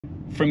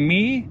For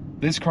me,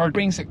 this car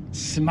brings a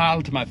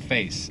smile to my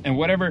face, and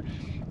whatever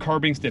car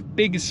brings the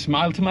biggest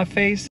smile to my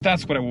face,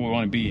 that's what I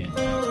want to be in.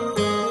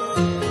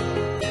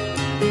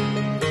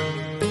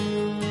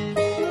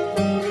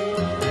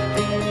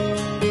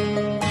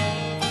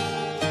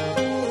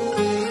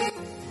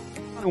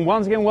 And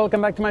once again,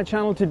 welcome back to my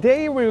channel.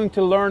 Today we're going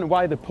to learn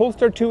why the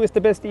Polestar 2 is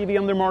the best EV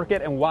on the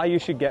market and why you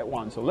should get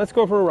one. So let's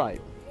go for a ride.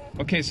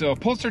 Okay, so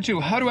Polestar 2,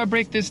 how do I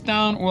break this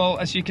down? Well,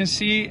 as you can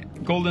see,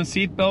 golden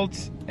seat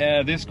belts.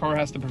 This car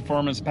has the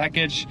performance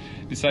package.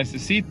 Besides the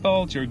seat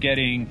belt, you're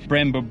getting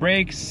Brembo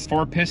brakes,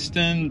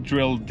 4-piston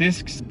drilled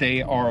discs.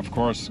 They are, of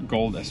course,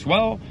 gold as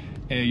well.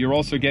 You're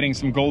also getting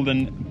some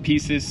golden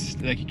pieces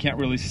that you can't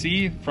really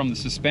see from the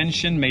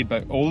suspension made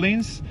by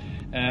Öhlins.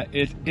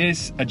 It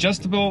is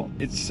adjustable.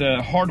 It's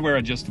hardware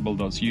adjustable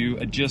though, so you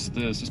adjust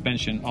the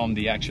suspension on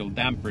the actual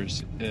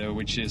dampers,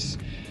 which is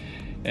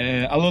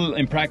a little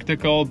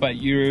impractical, but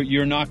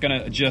you're not going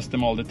to adjust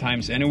them all the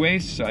times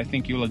anyways. So I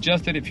think you'll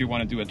adjust it if you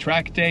want to do a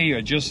track day. You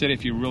adjust it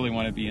if you really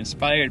want to be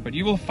inspired, but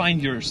you will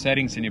find your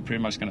settings and you're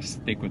pretty much going to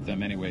stick with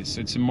them anyways.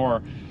 So it's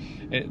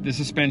the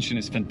suspension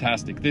is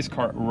fantastic. This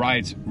car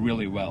rides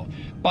really well.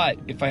 But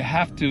if I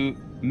have to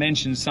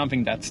mention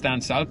something that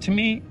stands out to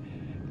me,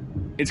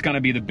 it's going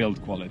to be the build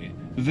quality.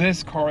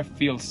 This car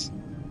feels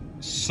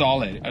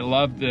solid. I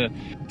love the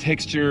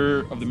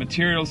texture of the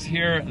materials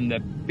here, and the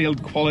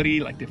build quality,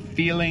 like the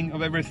feeling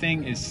of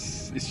everything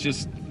it's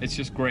just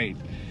great.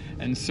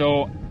 And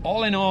so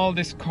all in all,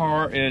 this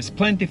car is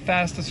plenty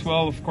fast as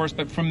well, of course,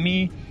 but for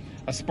me,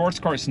 a sports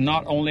car is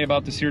not only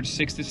about the 0 to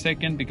 60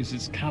 second, because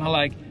it's kind of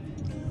like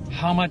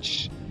how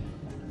much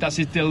does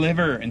it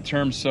deliver in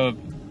terms of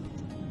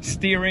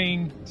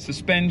steering,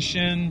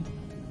 suspension,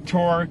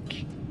 torque,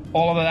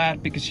 all of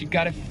that, because you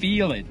got to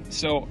feel it.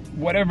 So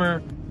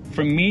whatever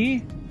for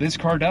me this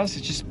car does,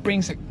 it just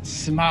brings a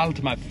smile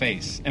to my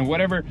face, and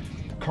whatever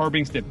car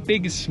brings the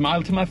biggest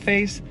smile to my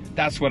face,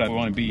 that's what I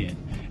want to be in,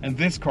 and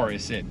this car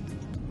is it.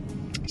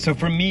 So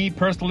for me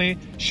personally,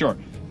 sure,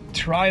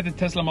 try the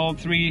Tesla Model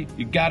 3,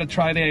 you gotta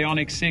try the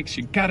Ioniq 6,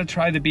 you gotta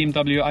try the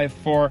BMW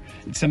i4.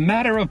 It's a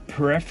matter of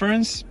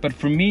preference, but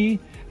for me,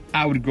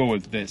 I would go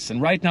with this.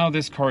 And right now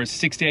this car is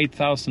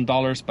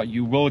 $68,000, but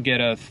you will get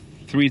a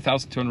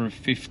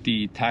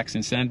 $3,250 tax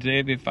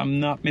incentive, if I'm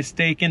not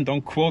mistaken.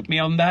 Don't quote me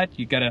on that.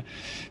 You gotta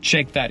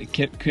check that. It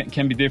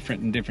can be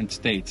different in different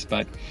states.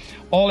 But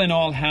all in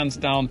all, hands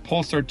down,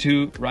 Polestar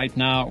 2 right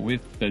now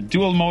with the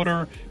dual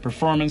motor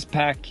performance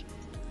pack.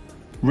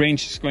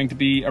 Range is going to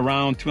be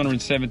around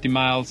 270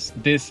 miles.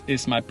 This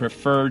is my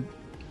preferred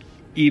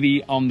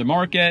EV on the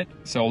market.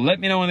 So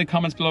let me know in the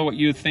comments below what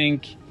you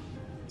think.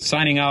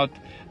 Signing out.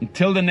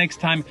 Until the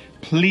next time,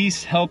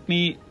 please help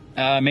me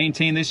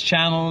maintain this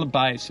channel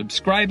by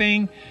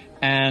subscribing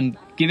and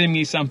giving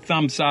me some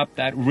thumbs up.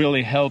 That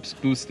really helps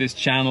boost this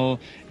channel.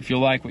 If you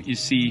like what you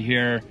see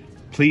here,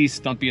 please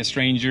don't be a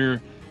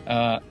stranger.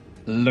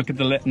 Look at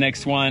the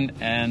next one,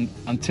 and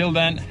until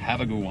then, have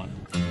a good one.